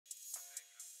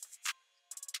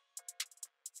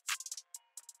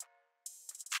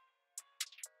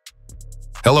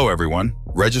Hello everyone.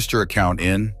 Register account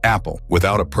in Apple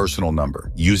without a personal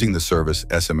number using the service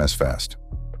SMSFAST.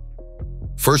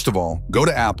 First of all, go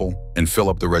to Apple and fill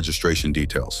up the registration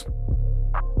details.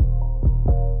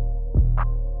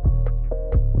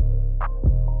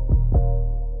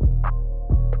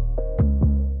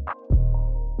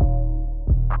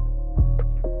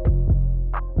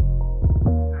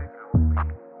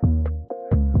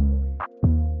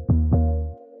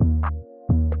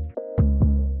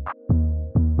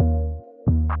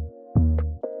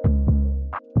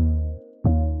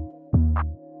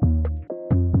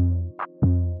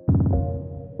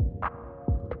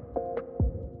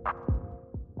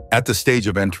 At the stage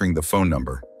of entering the phone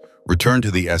number, return to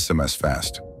the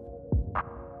SMSFAST.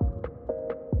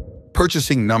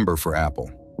 Purchasing number for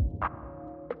Apple.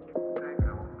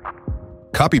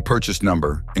 Copy purchase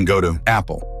number and go to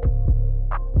Apple.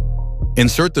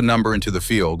 Insert the number into the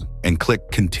field and click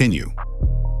Continue.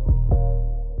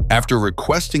 After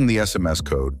requesting the SMS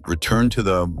code, return to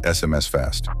the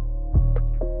SMSFAST.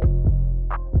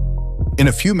 In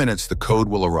a few minutes, the code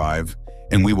will arrive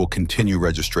and we will continue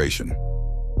registration.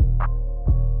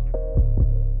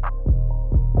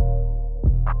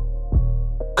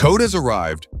 Code has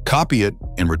arrived, copy it,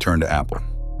 and return to Apple.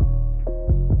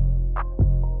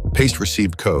 Paste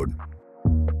received code.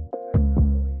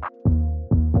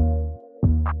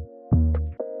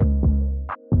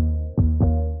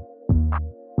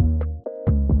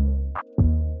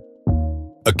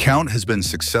 Account has been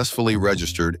successfully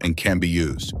registered and can be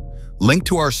used. Link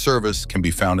to our service can be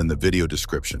found in the video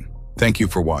description. Thank you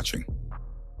for watching.